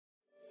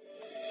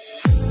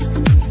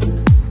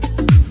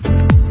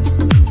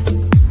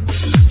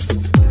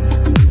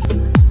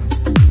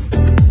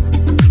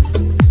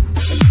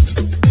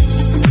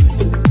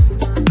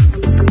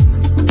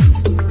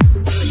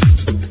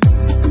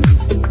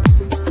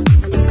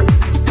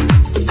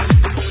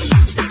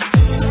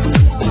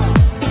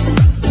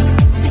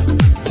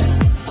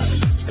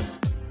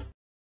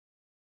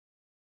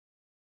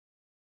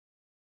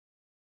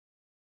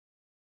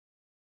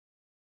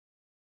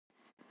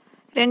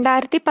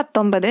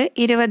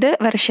2019-20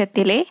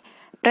 വർഷത്തിലെ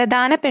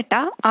പ്രധാനപ്പെട്ട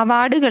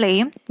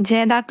അവാർഡുകളെയും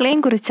ജേതാക്കളെയും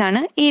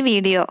കുറിച്ചാണ് ഈ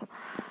വീഡിയോ.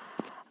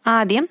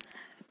 ആദ്യം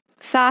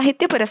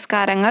സാഹിത്യ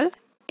പുരസ്കാരങ്ങൾ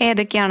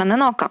ഏതൊക്കെയാണെന്ന്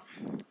നോക്കാം.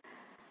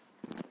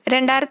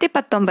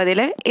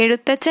 2019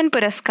 എഴുത്തച്ഛൻ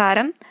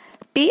പുരസ്കാരം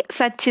പി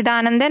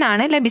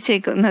സച്ചിദാനന്ദനാണ്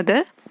ലഭിച്ചിരിക്കുന്നത്.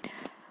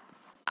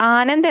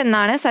 ആനന്ദ്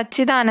എന്നാണ്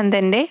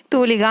സച്ചിദാനന്ദന്റെ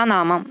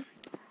തൂലികാനാമം.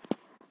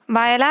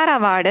 Vayalar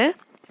award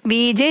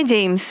VJ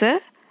James.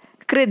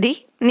 കൃതി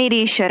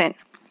നിരീശ്വരൻ.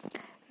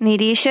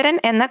 നിരീശ്വരൻ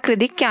എന്ന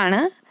കൃതിക്കാണ്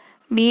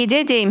VJ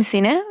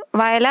ജെയിംസിന്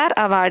വയലാർ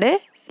അവാർഡ്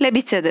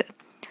ലഭിച്ചത്.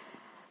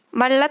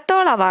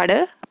 Vallathol award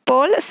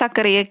Paul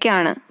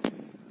സക്കറിയയ്ക്കാണ്.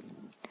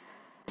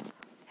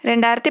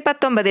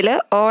 2019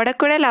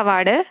 ഓടക്കുഴൽ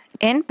അവാർഡ്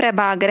N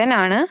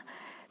പ്രഭാകരനാണ്.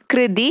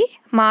 കൃതി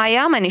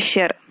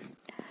മായാമനുഷ്യർ.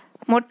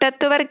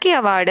 മുട്ടത്തുവർക്കി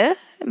അവാർഡ്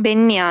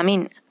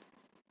ബെന്യാമിൻ.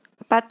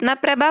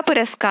 പത്മപ്രഭ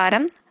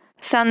പുരസ്കാരം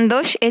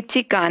സന്തോഷ്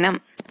എച്ചിക്കാനം.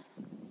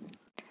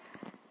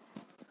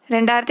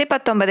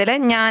 2019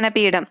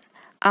 ജ്ഞാനപീഠം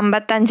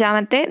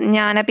 55ാമത്തെ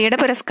ജ്ഞാനപീഠ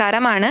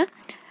പുരസ്കാരമാണ്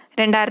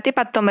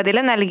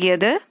 2019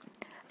 നൽകിയത്.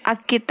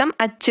 അക്കിത്തം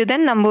അച്യുതൻ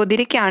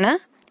നമ്പൂതിരിക്കാണ്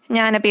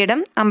ജ്ഞാനപീഠം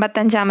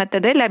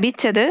 55ാമത്തേത്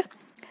ലഭിച്ചത്.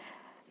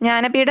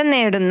 ജ്ഞാനപീഠം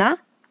നേടുന്ന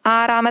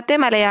 6ാമത്തെ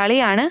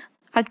മലയാളിയാണ്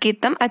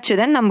അക്കിത്തം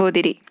അച്യുതൻ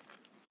നമ്പൂതിരി.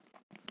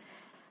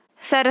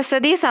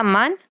 സരസ്വതി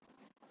സമ്മാൻ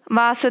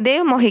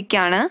വാസുദേവ്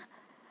മൊഹിക്കാണ്.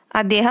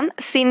 അദ്ദേഹം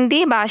സിന്ധി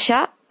ഭാഷ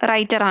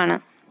റൈറ്ററാണ്.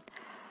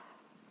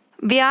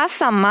 വ്യാസ്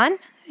സമ്മാൻ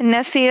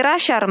നസീറ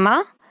ശർമ്മ.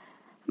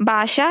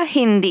 ഭാഷ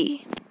ഹിന്ദി.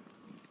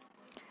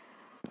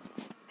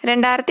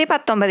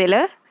 2019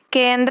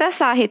 കേന്ദ്ര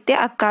സാഹിത്യ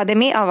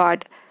അക്കാദമി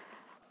അവാർഡ്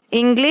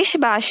ഇംഗ്ലീഷ്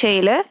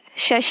ഭാഷയിൽ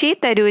ശശി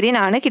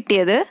തരൂരിനാണ്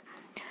കിട്ടിയത്.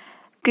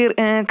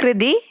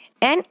 കൃതി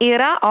An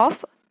Era of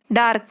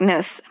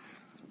Darkness.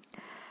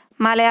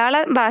 മലയാള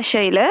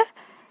ഭാഷയിൽ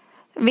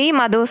V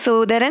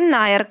മധുസൂദരൻ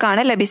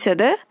നായർക്കാണ്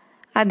ലഭിച്ചത്.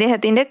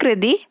 അദ്ദേഹത്തിന്റെ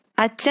കൃതി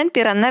അച്ഛൻ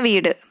പിറന്ന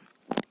വീട്.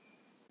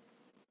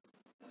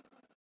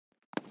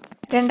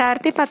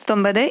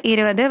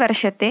 2019-20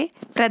 വർഷത്തെ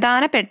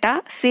പ്രധാനപ്പെട്ട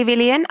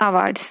സിവിലിയൻ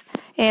അവാർഡ്സ്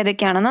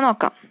ഏതൊക്കെയാണെന്ന്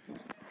നോക്കാം.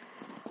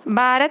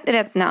 ഭാരത്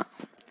രത്ന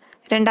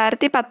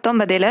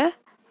 2019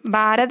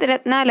 ഭാരത്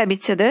രത്ന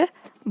ലഭിച്ചത്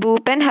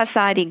ഭൂപൻ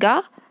ഹസാരിക,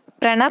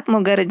 പ്രണബ്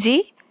മുഖർജി,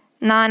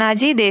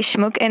 നാനാജി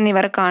ദേശ്മുഖ്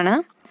എന്നിവർക്കാണ്.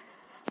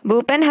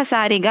 ഭൂപൻ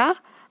ഹസാരിക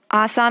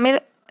ആസാമിൽ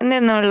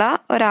നിന്നുള്ള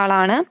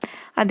ഒരാളാണ്.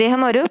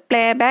 അദ്ദേഹം ഒരു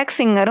പ്ലേബാക്ക്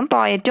സിംഗറും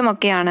പോയറ്റും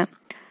ഒക്കെയാണ്.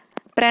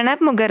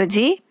 പ്രണബ്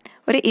മുഖർജി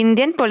ഒരു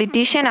ഇന്ത്യൻ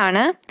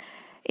പൊളിറ്റീഷ്യനാണ്.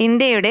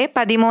 ഇന്ത്യയുടെ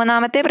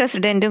 13ാമത്തെ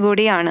പ്രസിഡന്റ്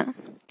കൂടിയാണ്.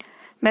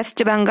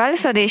 വെസ്റ്റ് ബംഗാൾ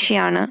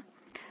സ്വദേശിയാണ്.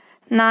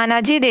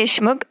 നാനാജി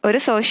ദേശ്മുഖ് ഒരു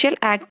സോഷ്യൽ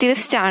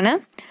ആക്ടിവിസ്റ്റ് ആണ്.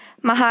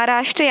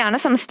 മഹാരാഷ്ട്രയാണ്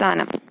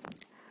സംസ്ഥാനം.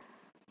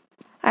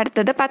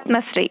 അടുത്തത്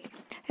പത്മശ്രീ.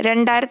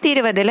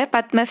 2020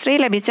 പത്മശ്രീ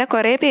ലഭിച്ച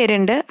കുറേ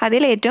പേരുണ്ട്.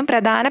 അതിലേറ്റവും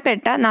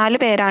പ്രധാനപ്പെട്ട 4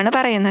 പേരാണ്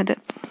പറയുന്നത്.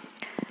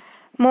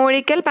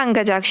 മൂഴിക്കൽ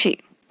പങ്കജാക്ഷി.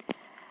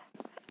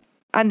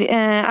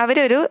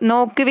 അവരൊരു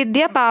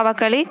നോക്കുവിദ്യ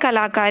പാവക്കളി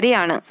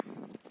കലാകാരിയാണ്.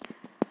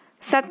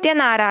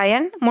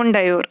 സത്യനാരായൺ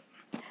മുണ്ടയൂർ.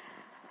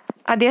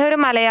 അദ്ദേഹം ഒരു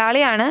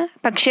മലയാളിയാണ്.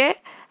 പക്ഷേ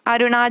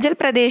അരുണാചൽ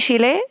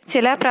പ്രദേശിലെ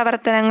ചില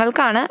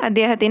പ്രവർത്തനങ്ങൾക്കാണ്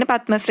അദ്ദേഹത്തിന്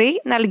പത്മശ്രീ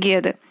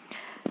നൽകിയത്.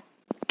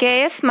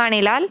 KS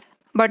മണിലാൽ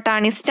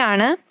ബൊട്ടാണിസ്റ്റ്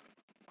ആണ്.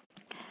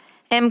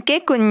 MK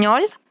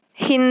കുഞ്ഞോൾ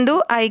ഹിന്ദു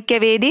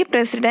ഐക്യവേദി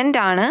പ്രസിഡന്റ്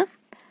ആണ്.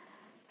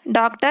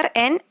 ഡോക്ടർ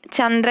N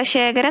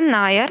ചന്ദ്രശേഖരൻ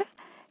നായർ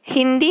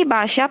ഹിന്ദി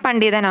ഭാഷാ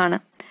പണ്ഡിതനാണ്.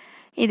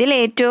 ഇതിൽ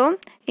ഏറ്റവും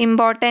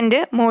ഇമ്പോർട്ടൻ്റ്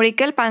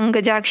മൂഴിക്കൽ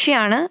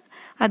പങ്കജാക്ഷിയാണ്.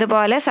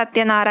 അതുപോലെ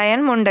സത്യനാരായൺ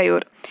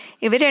മുണ്ടയൂർ.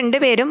 ഇവർ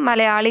രണ്ടുപേരും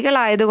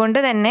മലയാളികളായതുകൊണ്ട്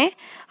തന്നെ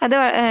അത്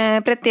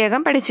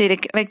പ്രത്യേകം പഠിച്ചു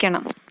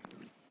വെക്കണം.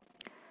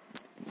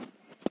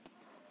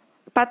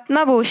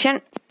 പത്മഭൂഷൺ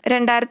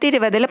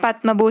 2020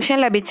 പത്മഭൂഷൺ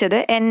ലഭിച്ചത്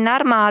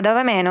NR Madhava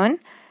Menon,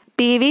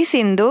 PV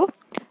Sindhu,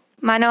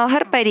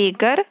 Manohar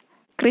Parrikar,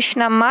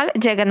 Krishnammal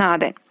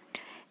Jagannathan.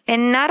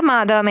 NR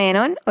Madhava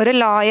Menon ഒരു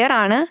ലോയർ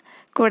ആണ്.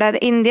 കൂടാതെ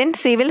ഇന്ത്യൻ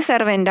സിവിൽ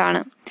സർവൻ്റ്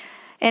ആണ്.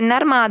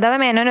 NR മാധവ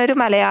മേനോൻ ഒരു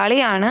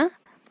മലയാളിയാണ്.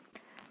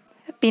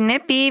 പിന്നെ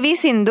PV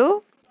Sindhu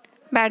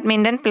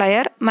badminton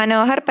player,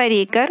 Manohar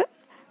Parrikar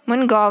മുൻ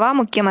ഗോവ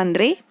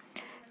മുഖ്യമന്ത്രി,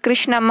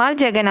 കൃഷ്ണമ്മാൾ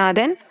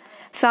ജഗന്നാഥൻ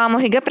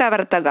സാമൂഹിക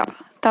പ്രവർത്തക,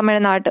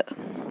 Tamil Nadu.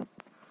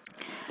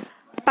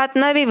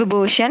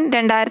 Padma Vibhushan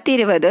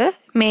 2020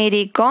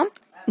 Mary com,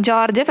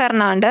 George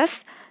Fernandez,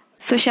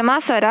 Sushma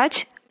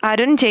Swaraj,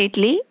 Arun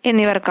Jaitley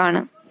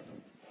എന്നിവർക്കാണ്.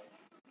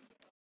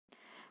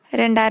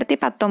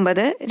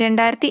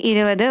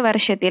 2019-2020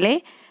 വർഷത്തിലെ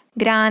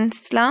ഗ്രാൻഡ്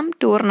സ്ലാം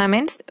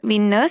ടൂർണമെന്റ്സ്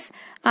വിന്നേഴ്സ്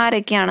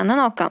ആരൊക്കെയാണെന്ന്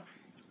നോക്കാം.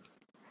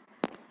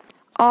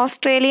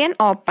 Australian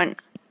open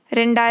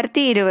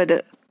 2020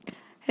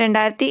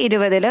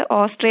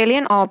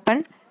 Australian open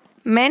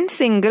men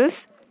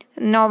singles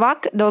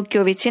Novak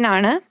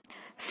ദോക്യോവിച്ചിനാണ്.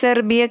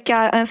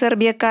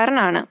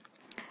 സെർബിയക്കാരനാണ്.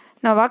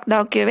 Novak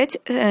ദോക്യോവിച്ച്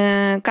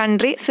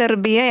country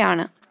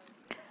സെർബിയയാണ്.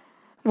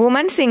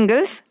 Woman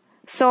singles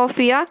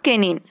Sophia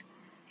Kenin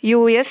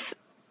US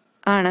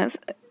ആണ്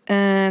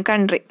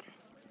കൺട്രി.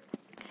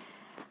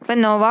 അപ്പം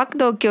Novak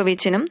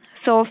ദോക്യോവിച്ചിനും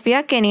Sophia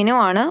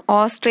കെനിനുമാണ്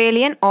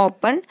Australian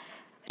open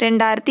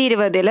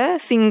 2020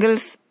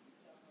 singles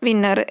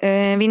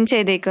win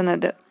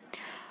ചെയ്തേക്കുന്നത്.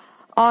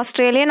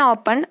 Australian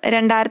open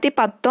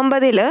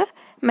 2019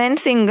 men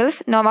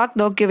singles Novak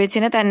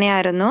ദോക്യോവിച്ചിന്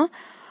തന്നെയായിരുന്നു.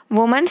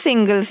 Woman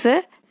singles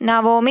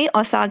Naomi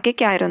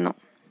ഒസാക്കയ്ക്കായിരുന്നു.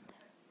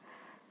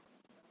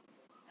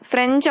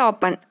 French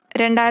open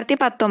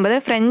 2019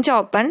 French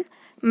open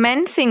men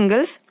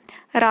singles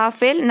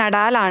Rafale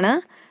നഡാലാണ്.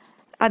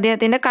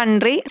 അദ്ദേഹത്തിൻ്റെ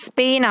country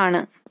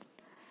സ്പെയിനാണ്.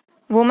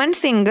 Woman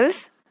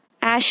singles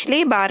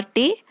Ashley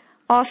Barty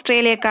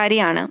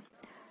ഓസ്ട്രേലിയക്കാരിയാണ്.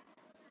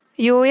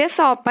 US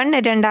open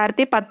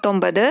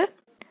 2019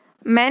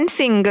 men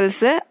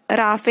singles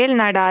Rafale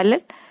Nadal.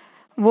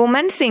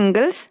 Woman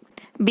singles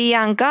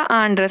Bianca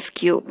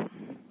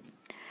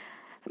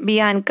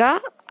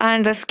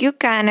ആൻഡ്രസ്ക്യൂ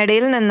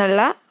കാനഡയിൽ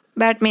നിന്നുള്ള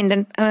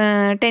badminton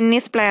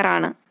tennis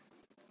പ്ലെയറാണ്.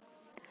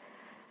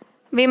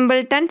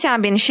 Wimbledon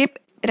championship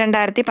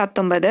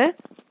 2019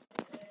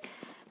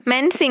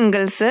 men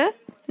singles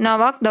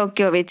Novak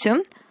ദോക്യോവിച്ചും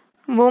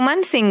woman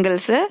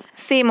singles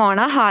Simona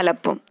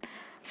ഹാലപ്പും.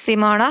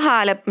 Simona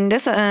ഹാലപ്പിൻ്റെ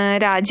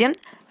രാജ്യം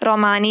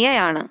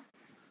റൊമാനിയയാണ്.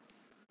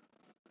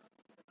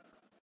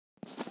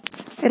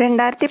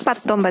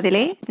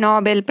 2019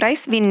 Nobel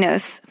prize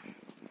winners.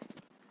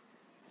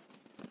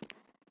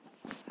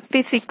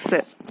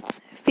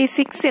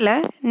 ഫിസിക്സിൽ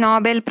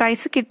Nobel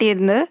prize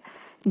കിട്ടിയിരുന്നത്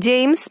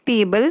James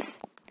Peebles,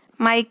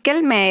 Michael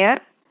mayor,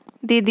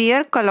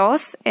 Didier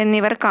കൊലോസ്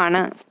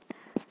എന്നിവർക്കാണ്.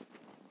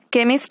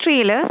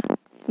 കെമിസ്ട്രിയിൽ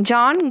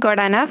John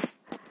ഗൊഡനഫ്,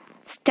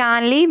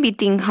 Stanley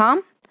വിറ്റിംഗ്ഹാം,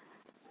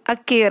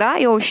 അക്കീറ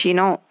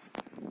യോഷിനോ.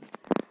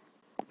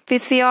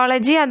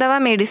 Physiology അഥവാ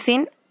medicine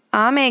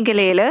ആ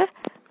മേഖലയിൽ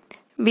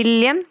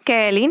William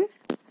കാലിൻ,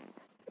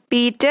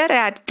 Peter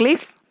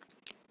Radcliffe,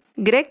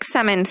 Greg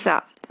സമൻസ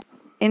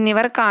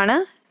എന്നിവർക്കാണ്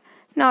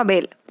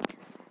Nobel.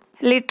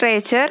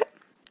 Literature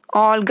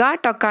Olga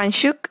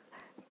ടൊക്കാൻഷുക്ക്,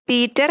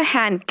 Peter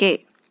Handke.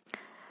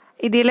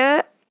 ഇതിൽ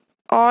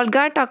Olga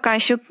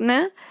ടൊക്കാൻഷുക്കിന്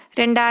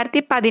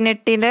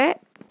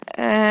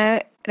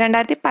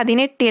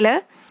 2018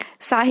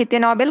 സാഹിത്യ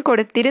Nobel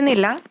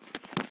കൊടുത്തിരുന്നില്ല.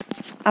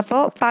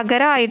 അപ്പോൾ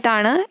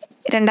പകരമായിട്ടാണ്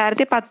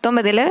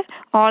 2019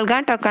 Olga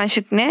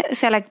ടൊക്കാൻഷുക്കിനെ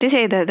select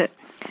ചെയ്തത്.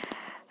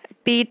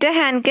 പീറ്റർ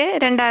ഹാൻകെ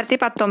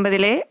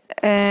 2019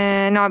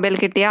 നോബൽ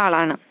കിട്ടിയ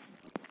ആളാണ്.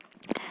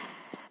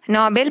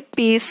 Nobel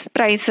peace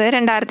prize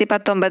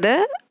 2019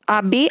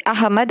 Abi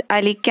Ahmed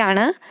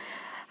അലിക്കാണ്.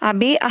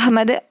 Abi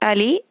Ahmed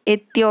Ali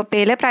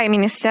എത്യോപ്യയിലെ prime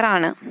minister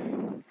ആണ്.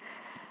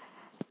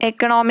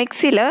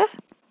 എക്കണോമിക്സിൽ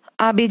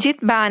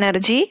അഭിജിത്ത്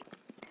ബാനർജി,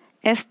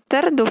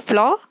 എസ്തർ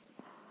ദുഫ്ലോ,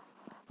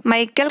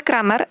 മൈക്കൽ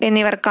ക്രമർ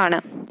എന്നിവർക്കാണ്.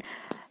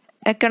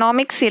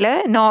 എക്കണോമിക്സിൽ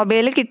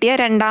നോബൽ കിട്ടിയ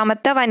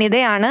രണ്ടാമത്തെ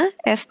വനിതയാണ്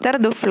എസ്തർ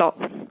ദുഫ്ലോ.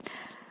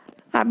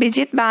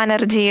 അഭിജിത്ത്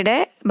ബാനർജിയുടെ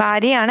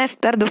ഭാര്യയാണ്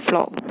Esther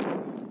ദുഫ്ലോ.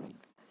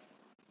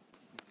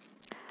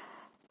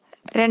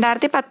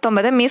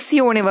 2019 miss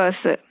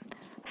universe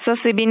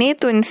സൊസിബിനി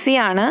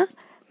തുൻസിയാണ്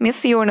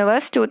miss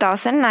universe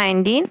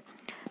 2019.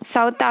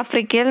 South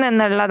ആഫ്രിക്കയിൽ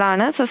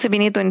നിന്നുള്ളതാണ്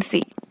സൊസിബിനി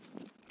Tunzi.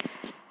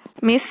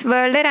 Miss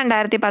world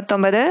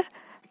 2019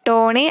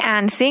 Tony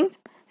ആൻസിങ്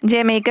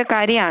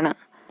ജമൈക്കക്കാരിയാണ്.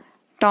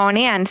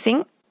 Tony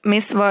ആൻസിങ്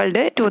miss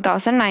world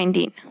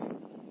 2019.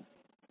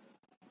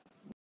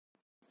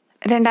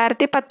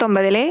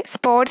 2019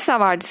 sports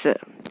awards.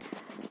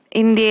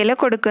 ഇന്ത്യയിൽ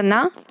കൊടുക്കുന്ന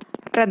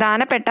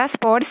പ്രധാനപ്പെട്ട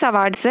സ്പോർട്സ്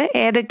അവാർഡ്സ്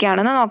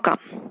ഏതൊക്കെയാണെന്ന് നോക്കാം.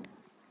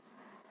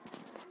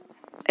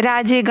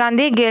 രാജീവ്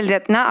ഗാന്ധി ഖേൽ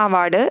രത്ന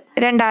അവാർഡ്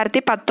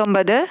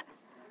 2019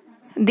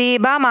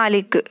 ദീപ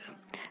മാലിക്,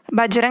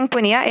 ബജ്രംഗ്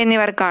പുനിയ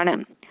എന്നിവർക്കാണ്.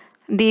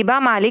 ദീപ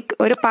മാലിക്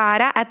ഒരു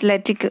പാരാ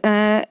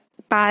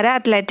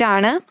അത്ലറ്റ്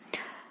ആണ്.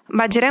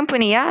 Bajrang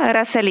Punia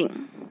wrestling.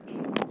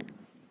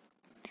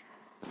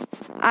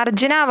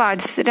 Arjuna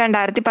awards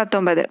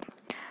 2019.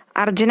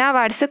 Arjuna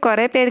awards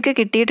കുറേ പേർക്ക്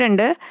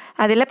കിട്ടിയിട്ടുണ്ട്.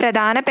 അതിൽ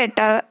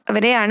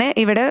പ്രധാനപ്പെട്ടവരെയാണ്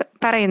ഇവിടെ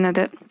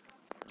പറയുന്നത്.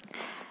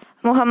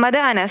 മുഹമ്മദ്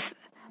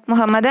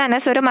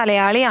അനസ് ഒരു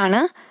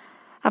മലയാളിയാണ്.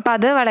 അപ്പോൾ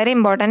അത് വളരെ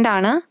ഇമ്പോർട്ടൻ്റ്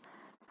ആണ്.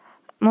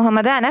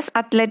 മുഹമ്മദ് അനസ്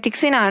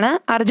അത്ലറ്റിക്സിനാണ്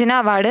അർജുന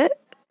അവാർഡ്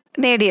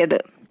നേടിയത്.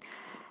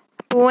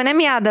 പൂനം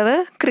യാദവ്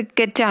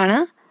ക്രിക്കറ്റാണ്.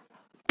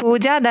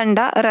 പൂജ ദണ്ഡ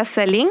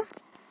wrestling.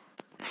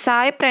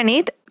 Sai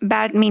Praneeth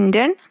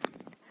badminton.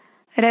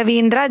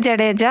 Ravindra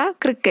Jadeja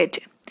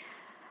cricket.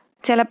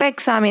 ചിലപ്പോൾ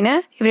എക്സാമിന്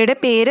ഇവരുടെ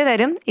പേര്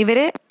തരും, ഇവർ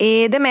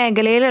ഏത്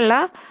മേഖലയിലുള്ള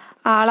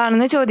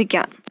ആളാണെന്ന്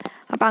ചോദിക്കാം.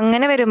 അപ്പം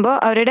അങ്ങനെ വരുമ്പോൾ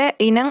അവരുടെ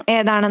ഇനം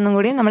ഏതാണെന്നും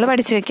കൂടി നമ്മൾ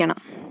പഠിച്ചു വെക്കണം.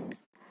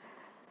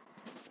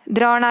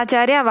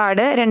 Dronacharya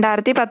award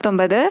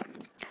 2019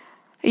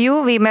 U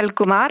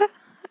Vimalkumar,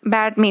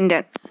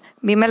 badminton.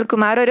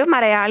 Vimalkumar ഒരു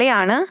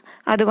മലയാളിയാണ്,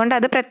 അതുകൊണ്ട്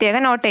അത്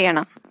പ്രത്യേകം നോട്ട്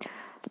ചെയ്യണം.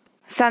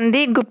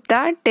 Sandeep Gupta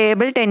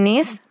table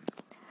tennis.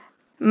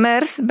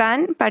 Merz ban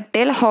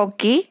Patel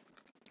hockey.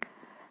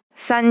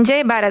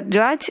 Sanjay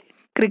Bharadwaj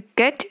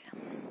cricket.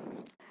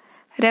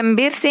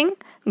 Rambir Singh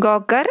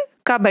ഗോക്കർ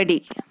kabaddi.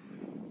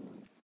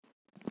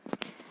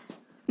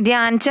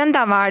 Dhyan Chand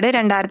award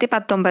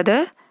 2019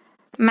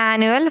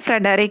 manual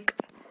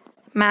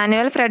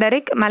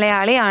Frederick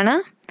മലയാളിയാണ്,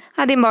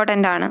 അത്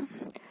ഇമ്പോർട്ടൻ്റ് ആണ്.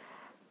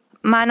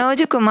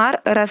 Manoj Kumar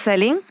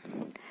wrestling.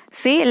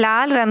 C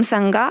Lal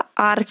റംസംഗ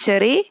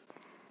archery.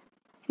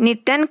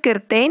 നിട്ടൻ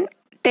കിർത്തേൻ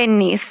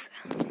tennis.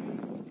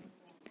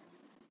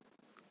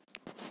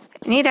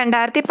 ഇനി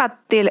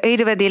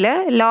 2020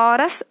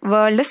 ലോറസ്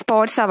വേൾഡ്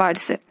സ്പോർട്സ്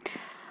അവാർഡ്സ്.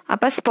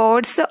 അപ്പോൾ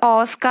സ്പോർട്സ്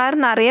ഓസ്കാർ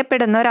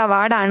എന്നറിയപ്പെടുന്ന ഒരു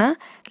അവാർഡാണ്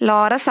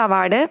ലോറസ്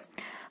അവാർഡ്.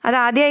 അത്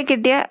ആദ്യമായി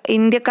കിട്ടിയ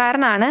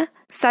ഇന്ത്യക്കാരനാണ്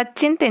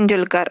സച്ചിൻ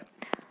തെണ്ടുൽക്കർ.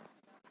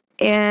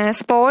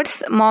 സ്പോർട്സ്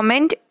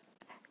മൊമെന്റ്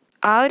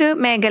ആ ഒരു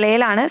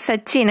മേഖലയിലാണ്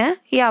സച്ചിന്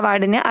ഈ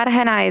അവാർഡിന്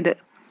അർഹനായത്.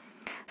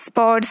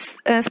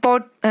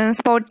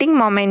 സ്പോർട്ടിംഗ്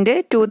മൊമെന്റ്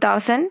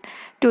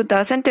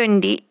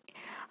 2020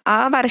 ആ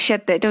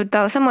വർഷത്തെ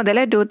 2000 മുതൽ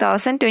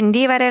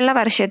 2020 വരെയുള്ള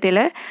വർഷത്തിൽ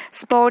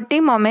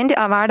സ്പോർട്ടിംഗ് മൊമെന്റ്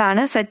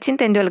അവാർഡാണ് സച്ചിൻ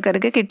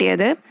തെണ്ടുൽക്കർക്ക്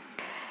കിട്ടിയത്.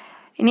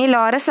 ഇനി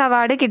ലോറസ്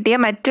അവാർഡ് കിട്ടിയ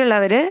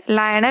മറ്റുള്ളവർ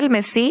Lionel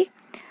Messi,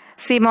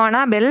 Simona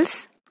bills,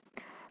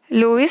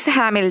 Luis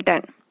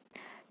Hamilton.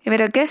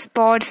 ഇവരൊക്കെ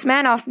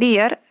സ്പോർട്സ്മാൻ ഓഫ് ദി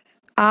ഇയർ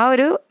ആ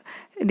ഒരു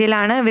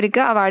ഇതിലാണ്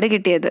ഇവർക്ക് അവാർഡ്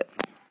കിട്ടിയത്.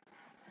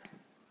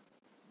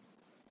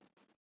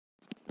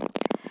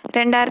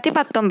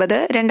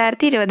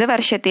 2019-2020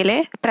 വർഷത്തിലെ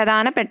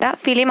പ്രധാനപ്പെട്ട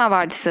ഫിലിം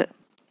അവാർഡ്സ്.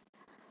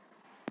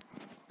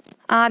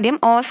 ആദ്യം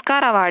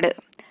ഓസ്കാർ അവാർഡ്.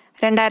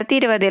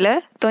 2020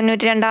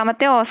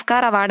 92ാമത്തെ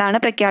ഓസ്കാർ അവാർഡാണ്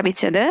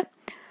പ്രഖ്യാപിച്ചത്.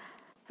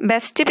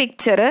 ബെസ്റ്റ്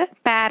പിക്ചർ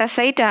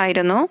പാരസൈറ്റ്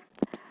ആയിരുന്നു.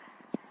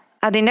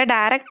 അതിൻ്റെ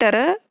ഡയറക്ടർ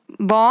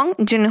ബോങ്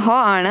ജുൻഹോ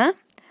ആണ്.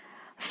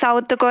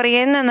 സൗത്ത്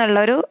കൊറിയയിൽ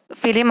നിന്നുള്ളൊരു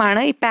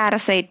ഫിലിമാണ് ഈ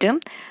പാരസൈറ്റും.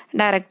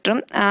 ഡയറക്ടറും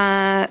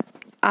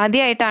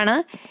ആദ്യമായിട്ടാണ്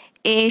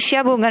ഏഷ്യ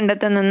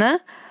ഭൂഖണ്ഡത്തിൽ നിന്ന്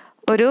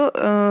ഒരു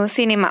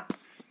സിനിമ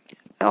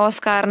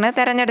ഓസ്കാറിന്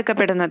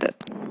തിരഞ്ഞെടുക്കപ്പെടുന്നത്.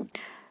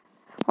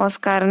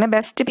 ഓസ്കാറിന്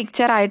ബെസ്റ്റ്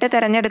പിക്ചറായിട്ട്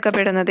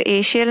തിരഞ്ഞെടുക്കപ്പെടുന്നത്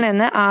ഏഷ്യയിൽ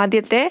നിന്ന്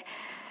ആദ്യത്തെ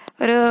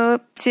ഒരു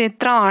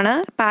ചിത്രമാണ്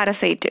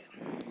പാരസൈറ്റ്.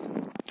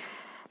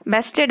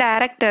 ബെസ്റ്റ്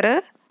ഡയറക്ടർ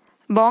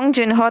ബോങ്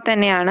ജുൻഹോ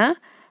തന്നെയാണ്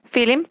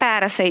film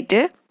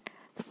parasite.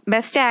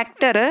 Best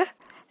actor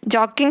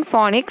joking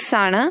phonics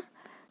ആണ്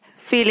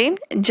film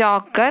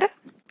Joker.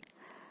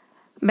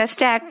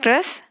 Best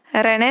actress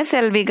Rene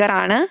സെൽവിഗർ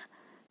ആണ്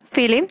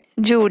ഫിലിം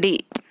ജൂഡി.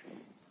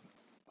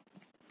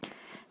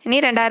 ഇനി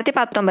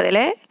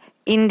 2019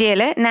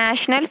 ഇന്ത്യയിലെ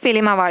നാഷണൽ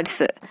ഫിലിം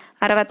അവാർഡ്സ്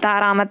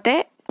 66ാമത്തെ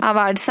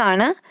അവാർഡ്സ്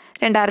ആണ്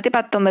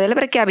 2019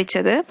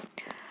 പ്രഖ്യാപിച്ചത്.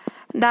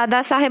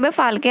 ദാദാസാഹിബ്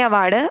ഫാൽക്കെ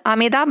അവാർഡ്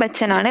അമിതാഭ്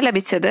ബച്ചനാണ്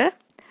ലഭിച്ചത്.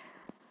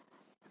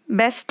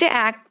 ബെസ്റ്റ്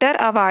ആക്ടർ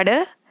അവാർഡ്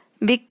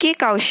വിക്കി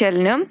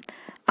കൗശലിനും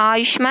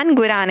ആയുഷ്മാൻ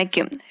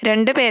ഖുറാനയ്ക്കും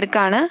 2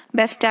 പേർക്കാണ്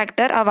ബെസ്റ്റ്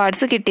ആക്ടർ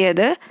അവാർഡ്സ്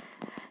കിട്ടിയത്.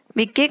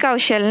 വിക്കി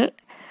കൗശൽ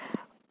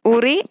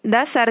ഉറി ദ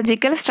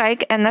സർജിക്കൽ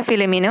സ്ട്രൈക്ക് എന്ന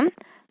ഫിലിമിനും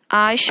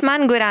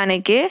ആയുഷ്മാൻ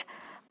ഖുറാനയ്ക്ക്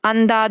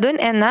അന്ധാധുൻ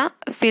എന്ന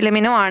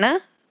ഫിലിമിനുമാണ്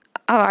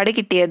അവാർഡ്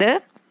കിട്ടിയത്.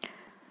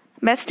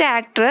 ബെസ്റ്റ്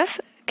ആക്ട്രസ്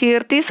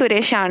കീർത്തി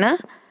സുരേഷാണ്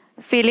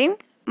ഫിലിം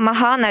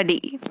മഹാനടി.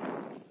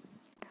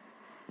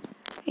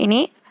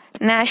 ഇനി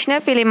നാഷണൽ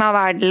ഫിലിം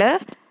അവാർഡിൽ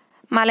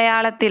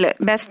മലയാളത്തിൽ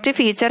best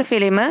feature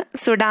film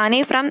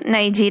Sudani from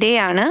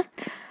നൈജീരിയയാണ്.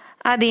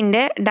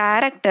 അതിൻ്റെ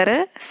ഡയറക്ടർ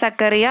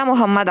സക്കറിയ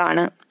മുഹമ്മദ്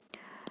ആണ്.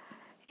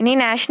 ഇനി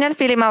national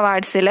film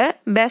അവാർഡ്സിൽ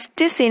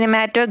best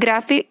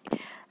cinematography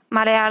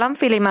Malayalam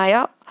ഫിലിമായ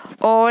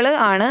ഓള്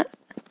ആണ്.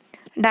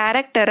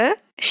 Director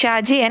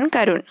Shaji N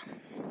Karun.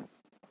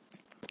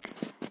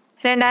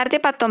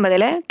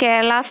 2019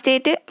 Kerala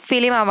state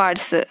film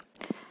awards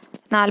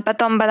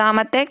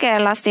 49ാമത്തെ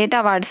Kerala state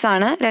awards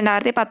ആണ്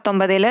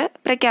 2019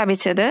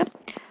 പ്രഖ്യാപിച്ചത്.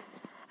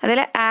 അതിൽ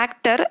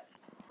ആക്ടർ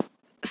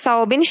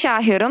സൗബിൻ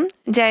ഷാഹിറും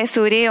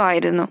ജയസൂര്യയും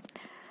ആയിരുന്നു.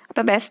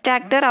 അപ്പോൾ best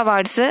actor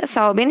awards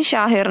Soubin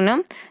ഷാഹിറിനും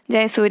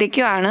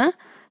ജയസൂര്യയ്ക്കുമാണ്.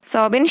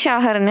 Soubin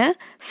ഷാഹിറിന്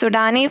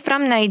Sudani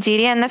from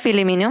Nigeria എന്ന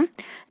ഫിലിമിനും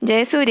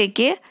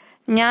ജയസൂര്യയ്ക്ക്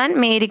ഞാൻ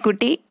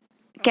മേരിക്കുട്ടി,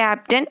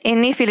 ക്യാപ്റ്റൻ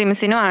എന്നീ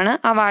ഫിലിംസിനുമാണ്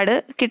അവാർഡ്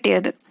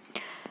കിട്ടിയത്.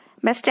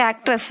 Best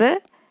actress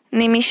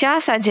Nimisha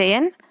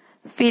Sajayan,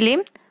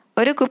 film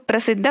ഒരു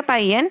കുപ്രസിദ്ധ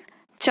പയ്യൻ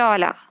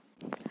ചോല.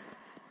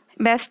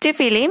 Best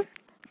film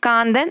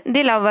Kanthan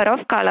the lover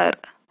of colour.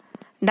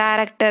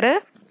 Director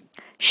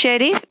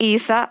Sharif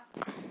Isa.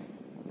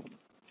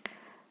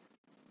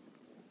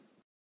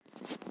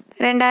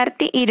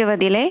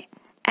 2020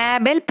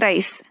 Abel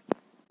price.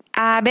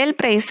 Abel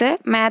price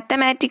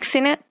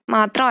മാത്തമാറ്റിക്സിന്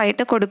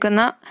മാത്രമായിട്ട്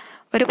കൊടുക്കുന്ന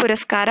ഒരു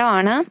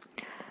പുരസ്കാരമാണ്.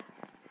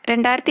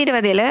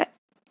 2020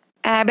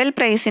 ആബെൽ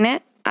പ്രൈസിന്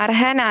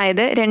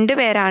അർഹനായത് 2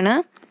 പേരാണ്.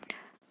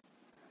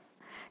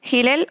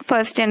 ഹിലെൽ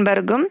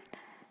ഫസ്റ്റൻബർഗും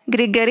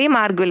ഗ്രിഗറി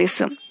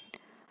മാർഗുലിസും.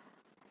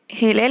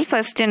 ഹിലെൽ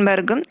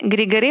ഫസ്റ്റൻബർഗും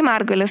ഗ്രിഗറി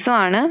മാർഗുലിസും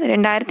ആണ്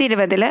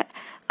 2020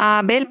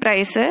 ആബെൽ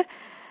പ്രൈസ്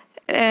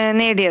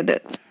നേടിയത്.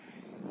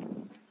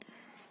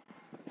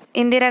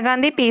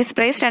 Indira Gandhi peace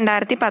prize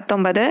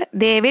 2019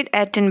 David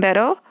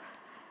Attenborough,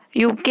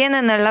 UK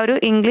നിന്നുള്ള ഒരു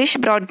English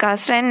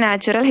broadcaster and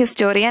natural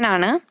historian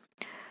ആണ്.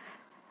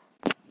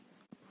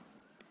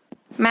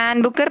 മാൻ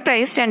Booker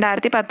price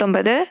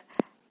 2019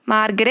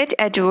 Margaret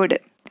Atwood.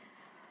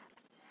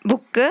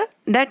 Book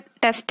the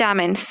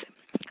ടെസ്റ്റാമെന്റ്സ്.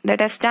 The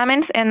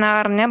ടെസ്റ്റാമെന്റ്സ് എന്ന്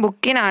പറഞ്ഞ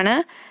ബുക്കിനാണ്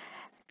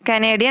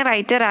കനേഡിയൻ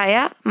റൈറ്ററായ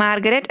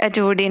മാർഗരറ്റ്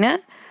അറ്റ്വുഡിന്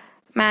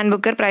മാൻ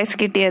ബുക്കർ പ്രൈസ്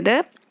കിട്ടിയത്.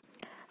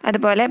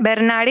 അതുപോലെ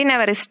ബെർണാഡി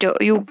നെവറിസ്റ്റോ,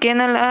 UK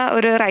എന്നുള്ള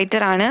ഒരു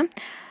റൈറ്ററാണ്.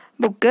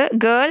 Book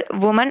girl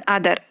woman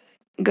other.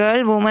 Girl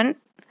woman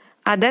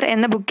other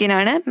എന്ന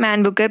ബുക്കിനാണ് മാൻ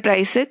ബുക്കർ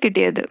പ്രൈസ്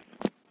കിട്ടിയത്.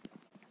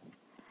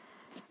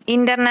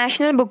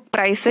 ഇന്റർനാഷണൽ ബുക്ക്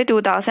പ്രൈസ്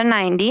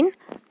 2019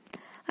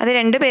 അത്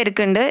 2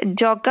 പേർക്കുണ്ട്.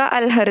 ജോക്ക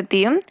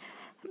അൽഹർത്തിയും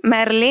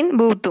മെർലിൻ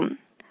ബൂത്തും.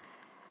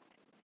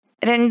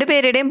 2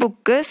 പേരുടെയും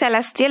book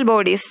celestial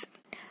bodies.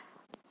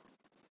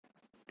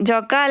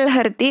 ജോക്ക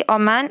അൽഹർത്തി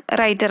Oman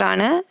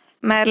റൈറ്ററാണ്.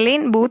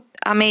 Merlin booth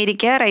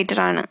America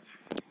റൈറ്ററാണ്.